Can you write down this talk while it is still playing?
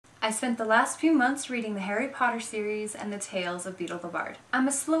I spent the last few months reading the Harry Potter series and the Tales of Beedle the Bard. I'm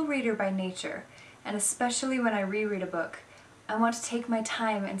a slow reader by nature, and especially when I reread a book, I want to take my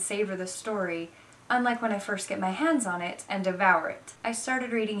time and savor the story, unlike when I first get my hands on it and devour it. I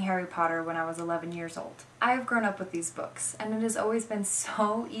started reading Harry Potter when I was 11 years old. I have grown up with these books, and it has always been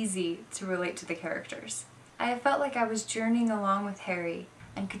so easy to relate to the characters. I have felt like I was journeying along with Harry,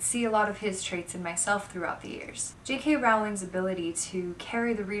 and could see a lot of his traits in myself throughout the years. J.K. Rowling's ability to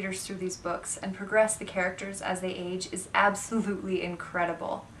carry the readers through these books and progress the characters as they age is absolutely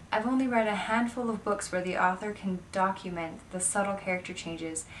incredible. I've only read a handful of books where the author can document the subtle character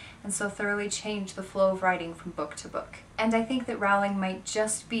changes and so thoroughly change the flow of writing from book to book. And I think that Rowling might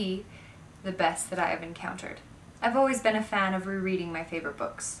just be the best that I have encountered. I've always been a fan of rereading my favorite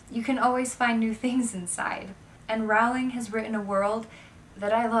books. You can always find new things inside, and Rowling has written a world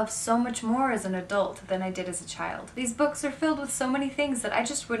that I love so much more as an adult than I did as a child. These books are filled with so many things that I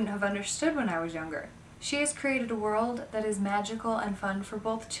just wouldn't have understood when I was younger. She has created a world that is magical and fun for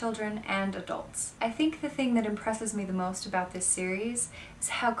both children and adults. I think the thing that impresses me the most about this series is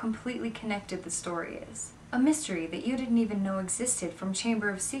how completely connected the story is. A mystery that you didn't even know existed from Chamber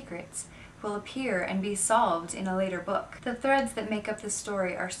of Secrets will appear and be solved in a later book. The threads that make up this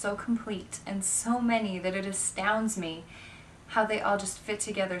story are so complete and so many that it astounds me how they all just fit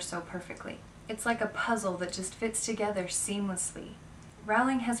together so perfectly. It's like a puzzle that just fits together seamlessly.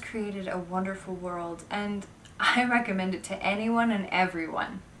 Rowling has created a wonderful world, and I recommend it to anyone and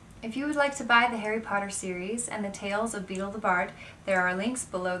everyone. If you would like to buy the Harry Potter series and the Tales of Beedle the Bard, there are links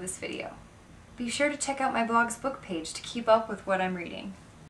below this video. Be sure to check out my blog's book page to keep up with what I'm reading.